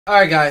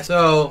Alright guys,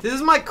 so this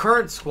is my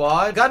current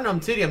squad. Got an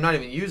Umtiti I'm not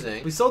even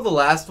using. We sold the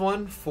last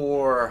one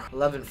for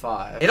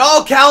 11.5. It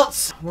all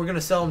counts! We're gonna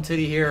sell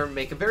Umtiti here,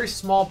 make a very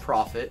small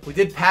profit. We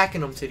did pack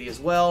an Umtiti as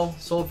well.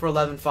 Sold for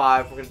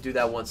 11.5. We're gonna do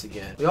that once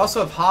again. We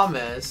also have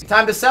James.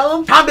 Time to sell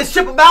him? Time to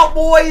ship him out,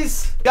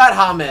 boys!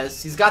 Got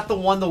James. He's got the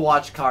one to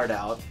watch card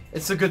out.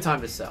 It's a good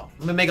time to sell.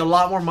 I'm gonna make a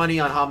lot more money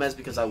on James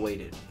because I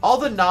waited. All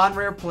the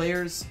non-rare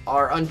players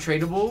are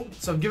untradeable,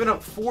 so I'm giving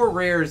up 4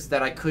 rares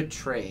that I could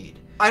trade.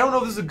 I don't know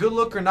if this is a good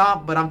look or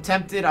not, but I'm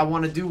tempted. I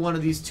want to do one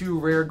of these 2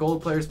 rare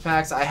gold players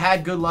packs. I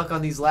had good luck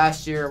on these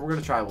last year. We're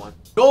going to try one.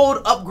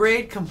 Gold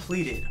upgrade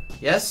completed.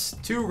 Yes,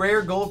 2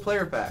 rare gold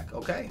player pack.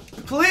 Okay.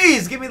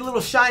 Please give me a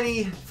little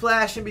shiny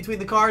flash in between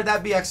the card.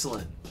 That'd be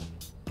excellent.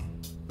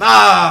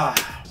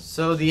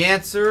 So the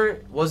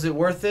answer, was it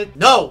worth it?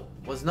 No,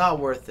 was not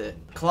worth it.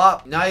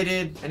 Klopp,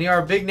 United. Any of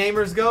our big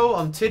namers go?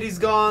 Umtiti's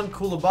gone.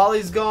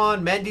 Koulibaly's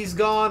gone. Mendy's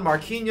gone.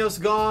 Marquinhos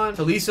gone.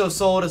 Tolisso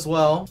sold as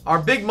well. Our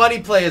big money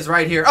play is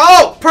right here.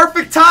 Oh,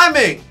 perfect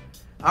timing.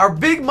 Our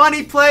big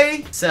money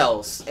play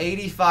sells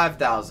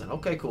 85,000.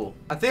 Okay, cool.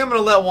 I think I'm going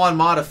to let Juan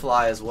Mata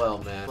fly as well,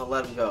 man. I'm going to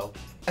let him go.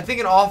 I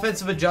think an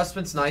offensive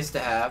adjustment's nice to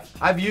have.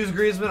 I've used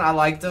Griezmann. I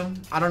liked him.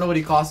 I don't know what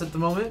he costs at the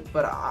moment,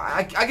 but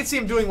I can see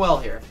him doing well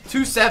here.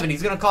 270.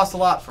 He's going to cost a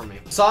lot for me.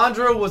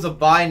 Sandro was a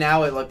buy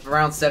now at like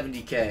around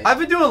 70k. I've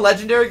been doing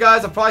legendary,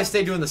 guys. I'll probably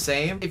stay doing the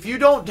same. If you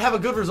don't have a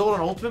good result on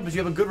ultimate, but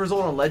you have a good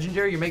result on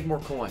legendary, you make more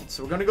coins.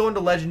 So we're going to go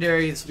into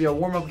legendary. This will be a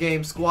warm-up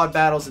game, squad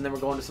battles, and then we're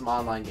going to some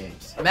online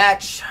games.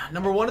 Match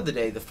number 1 of the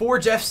day, the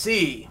Forge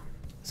FC.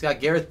 It's got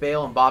Gareth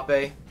Bale and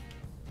Mbappe.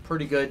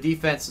 Pretty good.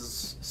 Defense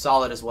is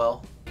solid as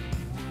well.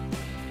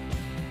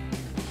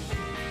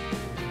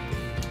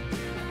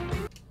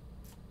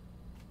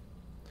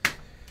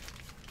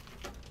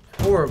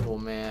 Horrible,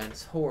 man.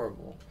 It's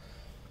horrible.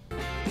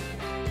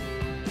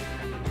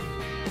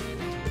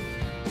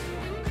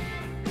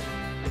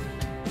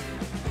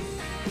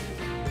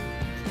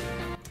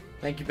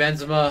 Thank you,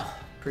 Benzema.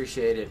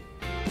 Appreciate it.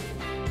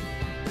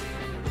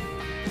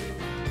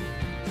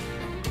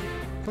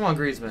 Come on,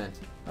 Griezmann.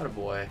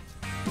 Attaboy.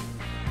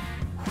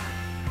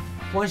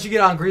 Once you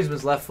get on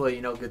Griezmann's left foot,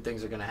 you know good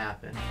things are going to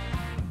happen.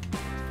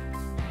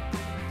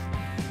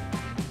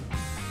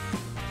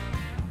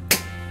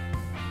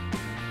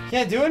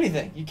 Can't do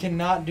anything. You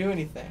cannot do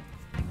anything.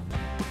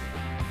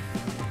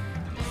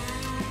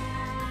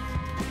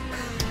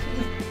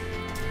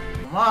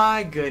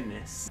 My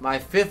goodness. My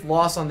 5th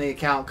loss on the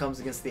account comes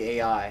against the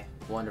AI.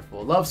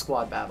 Wonderful. Love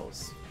squad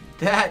battles.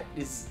 That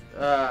is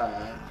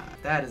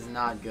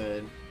not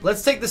good.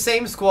 Let's take the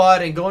same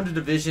squad and go into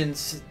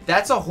divisions.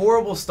 That's a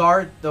horrible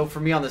start, though, for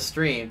me on the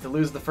stream. To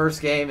lose the first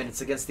game and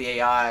it's against the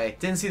AI.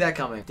 Didn't see that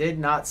coming. Did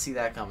not see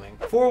that coming.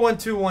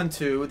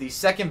 4-1-2-1-2, the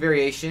second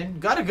variation.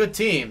 Got a good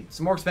team.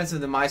 It's more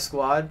expensive than my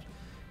squad.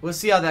 We'll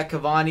see how that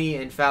Cavani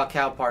and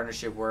Falcao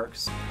partnership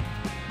works.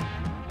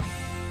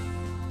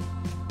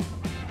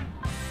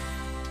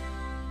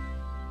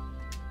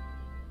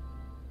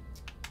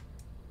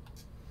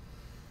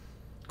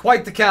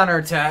 Quite the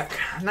counterattack.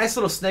 Nice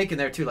little snake in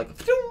there, too. Like a...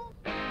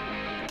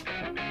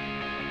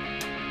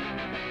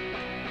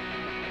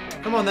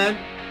 Come on, then.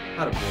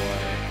 Attaboy.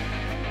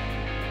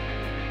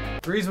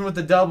 Griezmann with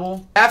the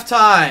double.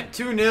 Halftime.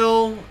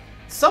 2-0.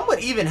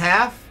 Somewhat even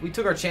half. We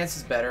took our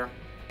chances better.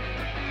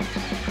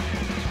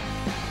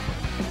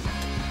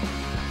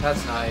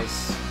 That's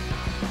nice.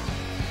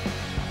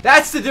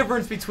 That's the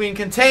difference between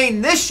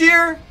Contain this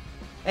year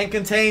and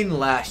Contain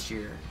last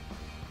year.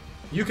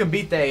 You can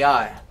beat the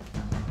AI.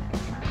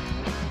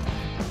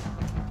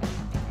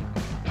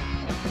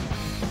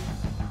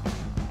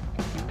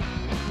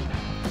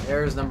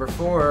 There's number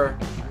 4.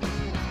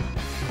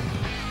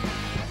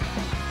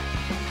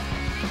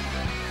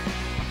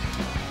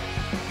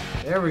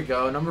 There we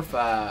go, number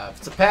 5.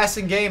 It's a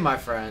passing game, my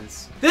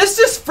friends. This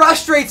just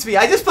frustrates me.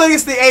 I just play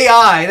against the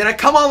AI, and then I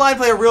come online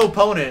and play a real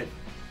opponent.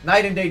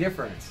 Night and day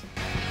difference.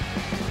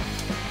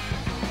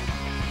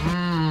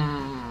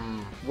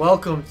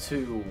 Welcome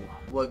to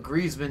what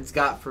Griezmann's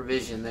got for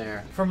vision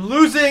there. From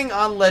losing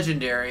on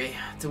Legendary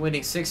to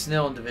winning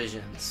 6-0 in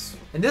divisions.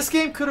 And this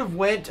game could have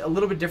went a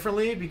little bit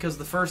differently because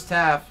the first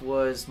half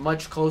was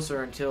much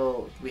closer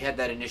until we had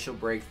that initial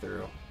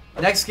breakthrough.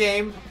 Next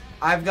game,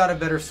 I've got a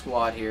better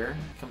squad here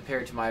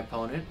compared to my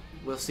opponent.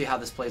 We'll see how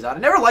this plays out.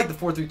 I never liked the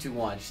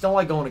 4-3-2-1. Just don't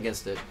like going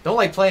against it. Don't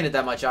like playing it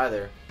that much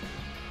either.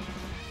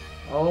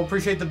 Oh,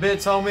 appreciate the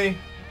bits, homie.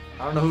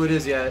 I don't know who it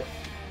is yet.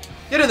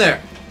 Get in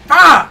there.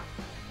 Ah!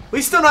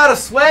 We still know how to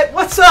sweat?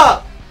 What's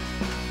up?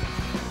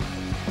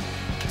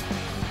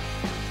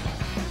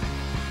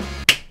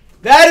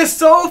 That is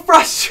so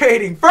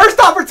frustrating. First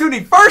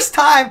opportunity, first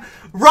time,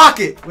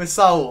 rocket with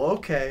Saul.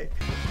 Okay.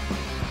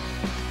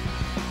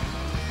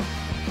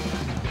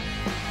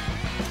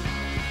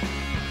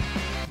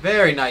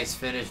 Very nice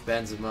finish,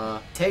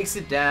 Benzema. Takes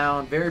it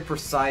down, very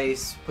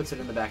precise, puts it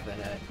in the back of the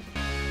net.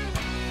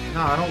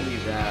 No, I don't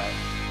leave that.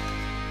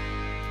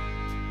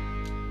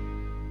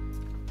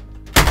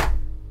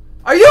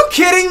 Are you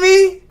kidding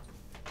me?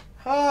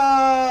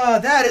 Ah,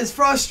 that is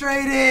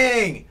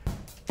frustrating.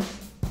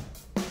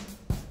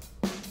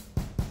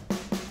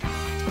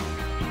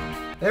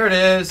 There it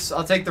is.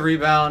 I'll take the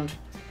rebound.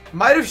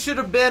 Might have should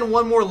have been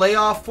one more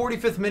layoff.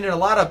 45th minute. A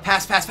lot of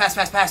pass. That's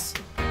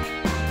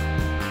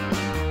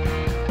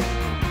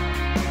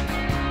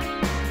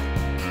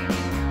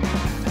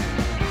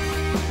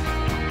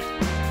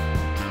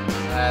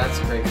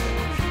a great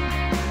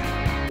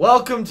finish.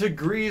 Welcome to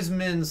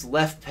Griezmann's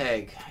left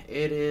peg.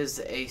 It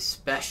is a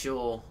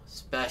special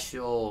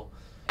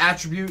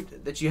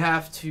attribute that you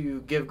have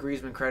to give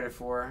Griezmann credit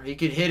for. He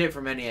could hit it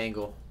from any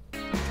angle.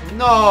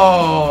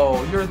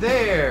 No, you're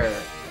there.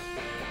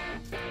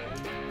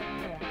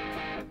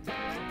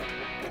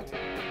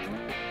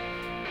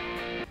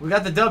 We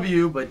got the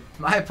W, but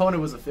my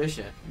opponent was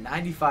efficient.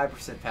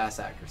 95% pass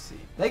accuracy.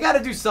 They got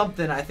to do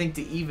something, I think,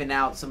 to even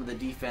out some of the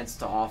defense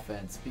to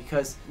offense,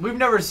 because we've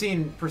never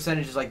seen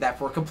percentages like that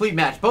for a complete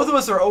match. Both of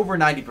us are over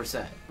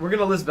 90%. We're going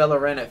to list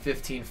Bellerin at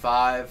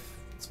 15.5.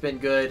 It's been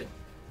good.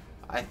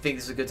 I think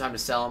this is a good time to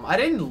sell him. I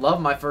didn't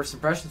love my first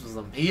impressions with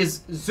him. He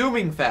is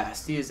zooming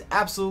fast. He is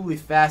absolutely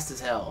fast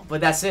as hell.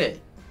 But that's it.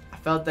 I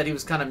felt that he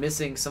was kind of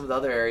missing some of the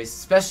other areas,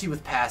 especially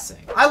with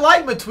passing. I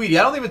like Matuidi.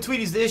 I don't think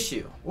Matuidi's the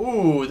issue.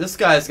 Ooh, this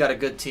guy's got a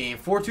good team.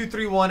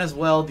 4-2-3-1 as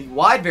well. The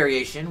wide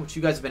variation, which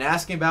you guys have been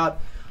asking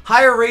about.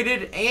 Higher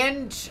rated,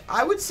 and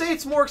I would say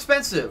it's more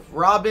expensive.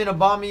 Robin,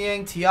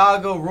 Aubameyang,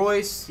 Thiago,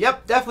 Royce.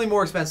 Yep, definitely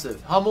more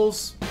expensive.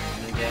 Hummels.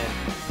 And again.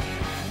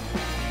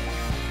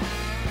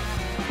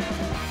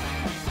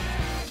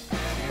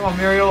 Come on,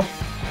 Muriel.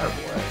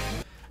 Attaboy.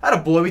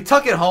 Attaboy, we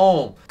tuck it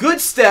home. Good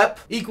step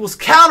equals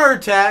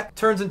counterattack,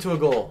 turns into a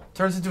goal.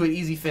 Turns into an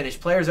easy finish.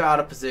 Players are out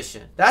of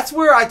position. That's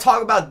where I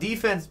talk about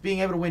defense being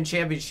able to win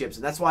championships,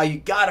 and that's why you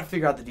got to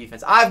figure out the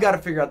defense. I've got to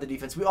figure out the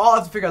defense. We all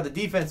have to figure out the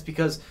defense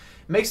because it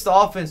makes the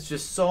offense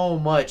just so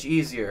much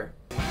easier.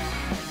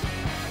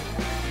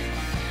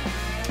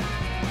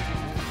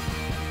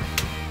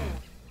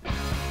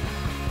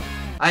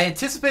 I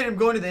anticipated him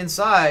going to the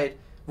inside.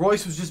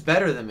 Royce was just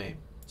better than me.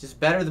 Just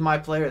better than my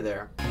player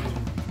there.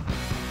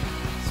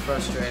 It's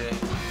frustrating.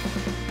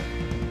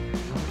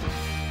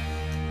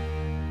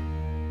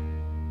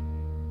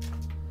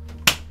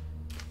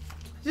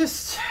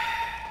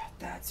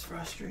 That's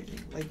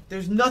frustrating. Like,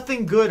 there's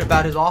nothing good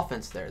about his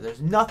offense there.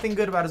 There's nothing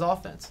good about his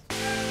offense.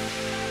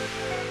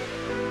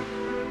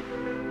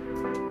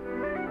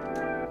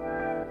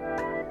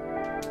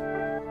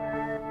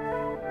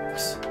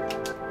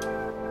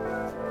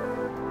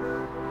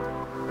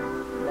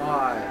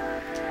 Why?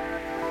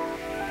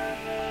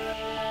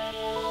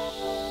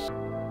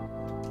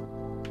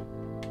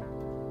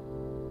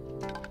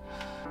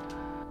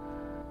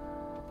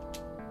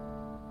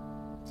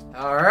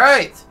 All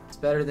right. It's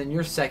better than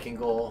your second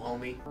goal,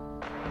 homie.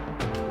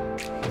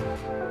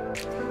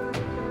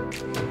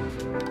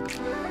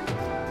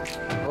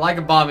 I like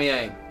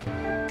Aubameyang.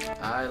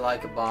 I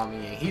like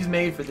Aubameyang. He's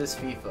made for this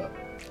FIFA.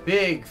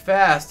 Big,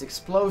 fast,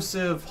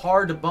 explosive,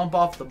 hard to bump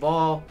off the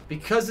ball.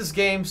 Because this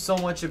game's so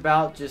much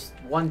about just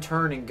one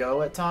turn and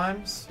go at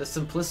times, the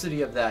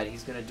simplicity of that,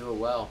 he's going to do it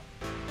well.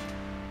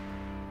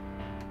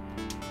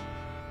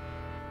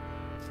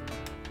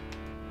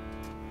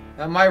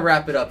 That might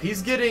wrap it up.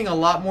 He's getting a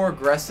lot more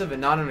aggressive and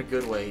not in a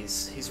good way.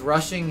 He's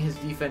rushing his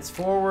defense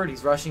forward.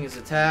 He's rushing his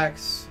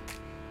attacks.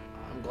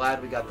 I'm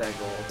glad we got that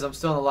goal. Because I'm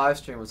still in the live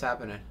stream. What's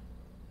happening?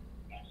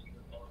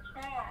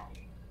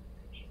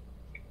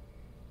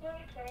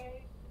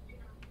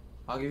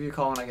 I'll give you a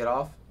call when I get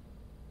off.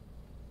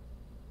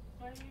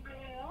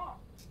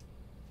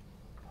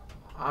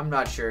 I'm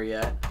not sure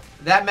yet.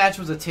 That match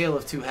was a tale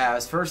of two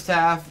halves. First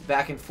half,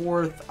 back and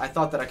forth. I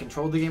thought that I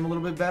controlled the game a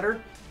little bit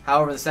better.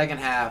 However, the second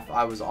half,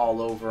 I was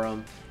all over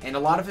him. And a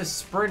lot of his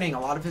sprinting, a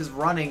lot of his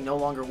running no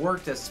longer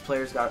worked as his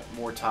players got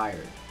more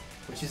tired.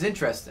 Which is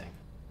interesting.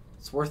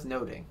 It's worth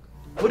noting.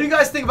 What do you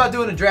guys think about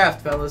doing a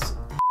draft, fellas?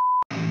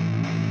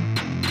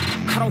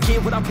 I don't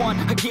get what I want,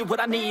 I get what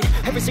I need.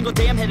 Every single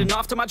day I'm heading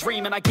off to my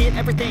dream, and I get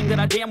everything that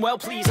I damn well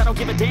please. I don't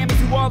give a damn if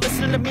you all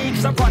listening to me,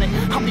 cause I run it.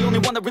 I'm the only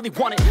one that really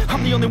want it.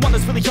 I'm the only one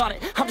that's really on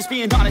it. I'm just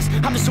being honest.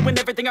 I'm just doing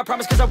everything I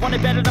promise, cause I want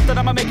it bad enough that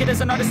I'ma make it as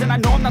an artist. And I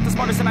know I'm not the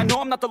smartest, and I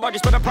know I'm not the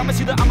largest, but I promise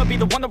you that I'ma be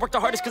the one that worked the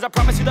hardest, cause I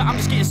promise you that I'm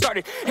just getting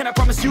started. And I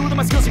promise you that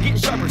my skills are getting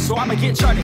sharper, so I'ma get charted.